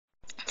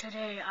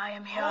Today I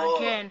am here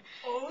again,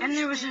 and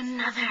there was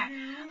another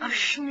of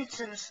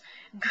Schnitzel's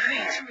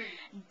great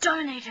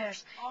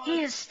dominators.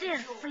 He is still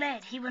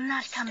fled. He will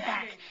not come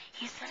back.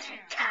 He's such a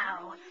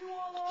cow.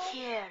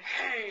 Here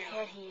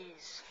he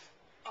is.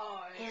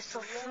 He is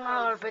so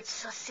small, but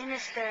so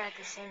sinister at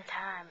the same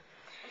time.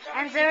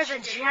 And there's a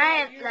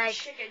giant,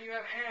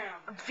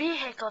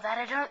 vehicle that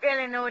I don't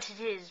really know what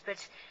it is,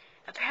 but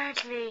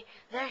apparently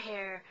they're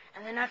here,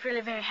 and they're not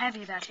really very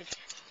happy about it.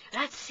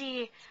 Let's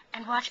see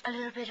and watch a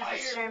little bit of the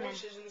sermon.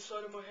 Voices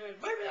inside of my head.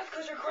 Maybe that's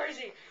because you're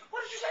crazy.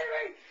 What did you say to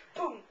me?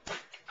 Boom.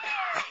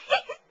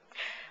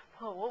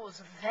 Oh, what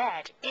was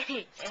that?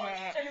 Anyone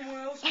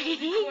else have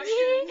any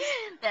questions?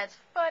 That's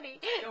funny.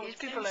 Don't These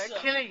people think are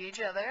so. killing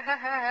each other.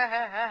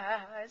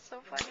 It's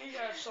so funny. We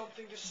have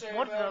something to say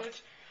What about the-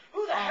 it.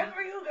 Who the heck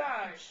are you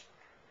guys?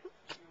 You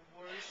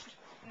worst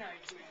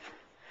nightmare.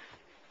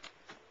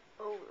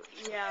 Oh,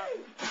 yeah.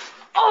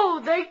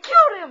 Oh, they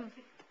killed him!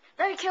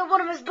 They killed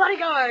one of his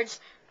bodyguards.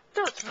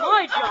 That's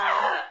my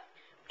job.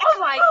 Oh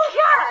my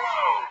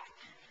god!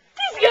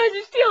 These guys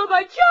are stealing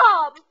my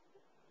job!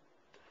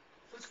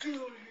 Let's get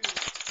out of here.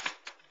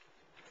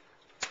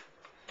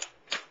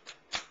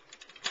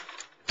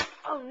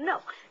 Oh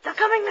no, they're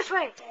coming this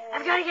way.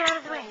 I've got to get out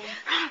of the way.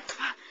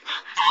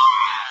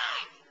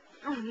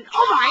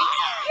 Oh my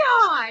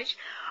gosh!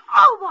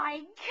 Oh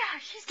my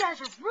gosh! These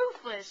guys are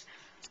ruthless.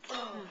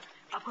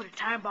 I'll put a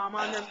time bomb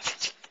on them.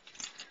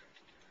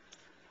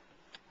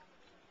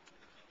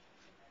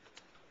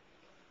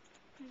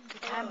 The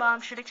time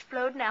bomb should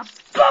explode now.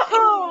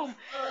 Boom!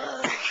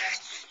 Alright,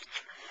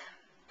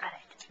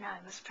 now I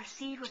must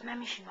proceed with my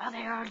mission while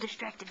they are all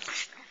distracted.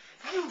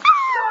 You killed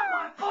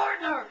my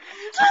partner.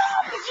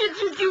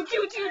 You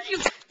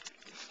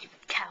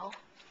cow.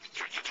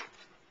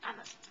 I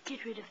must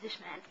get rid of this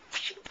man.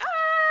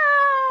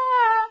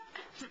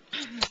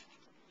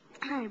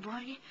 Hey,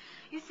 buddy,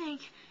 you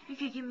think you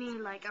could give me,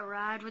 a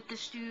ride with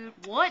this dude?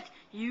 What?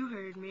 You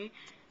heard me.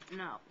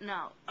 No.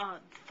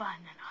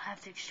 Fine, then I'll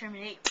have to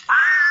exterminate.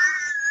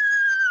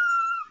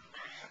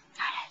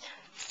 Alright,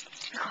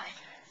 be quiet.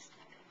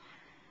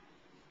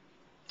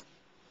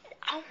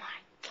 Oh my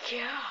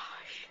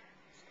gosh.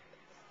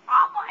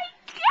 Oh my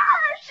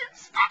gosh,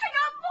 it's stepping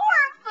on more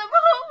of them.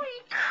 Holy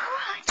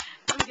crap.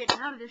 I'm getting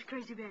out of this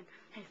crazy band.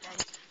 Hey,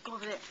 fatty, go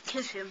over there.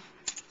 Kiss him.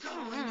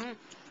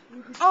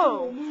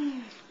 Oh.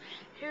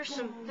 Here's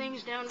some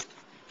things down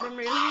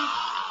memory lane.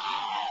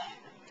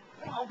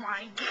 Oh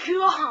my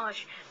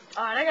gosh.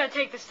 Alright, I gotta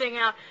take this thing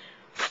out.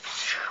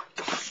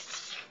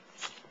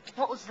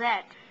 What was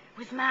that?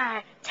 With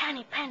my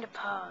tiny panda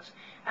paws,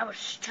 I would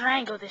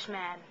strangle this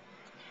man.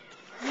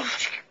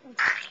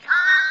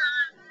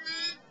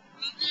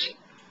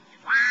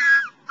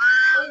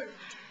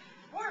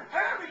 Where'd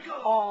Harry go?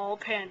 All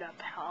panda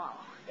paw.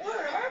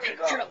 Where'd Harry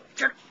go? Shut up.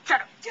 Get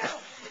him.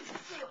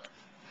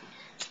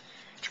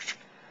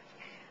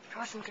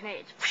 Throw some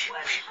grenades.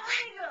 Where'd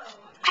Harry go?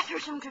 I threw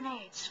some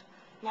grenades.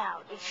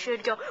 Now it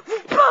should go. Boom! Boom!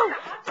 Boom!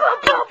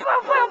 Boom! Boom!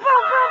 Boom! Boom!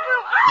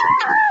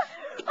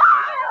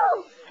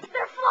 Oh!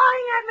 They're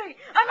flying at me.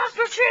 I must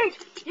retreat.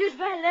 Use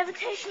my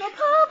levitational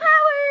pull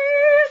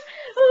powers.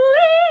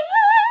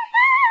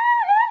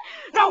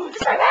 No!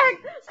 Stay back!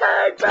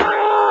 Stay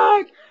back!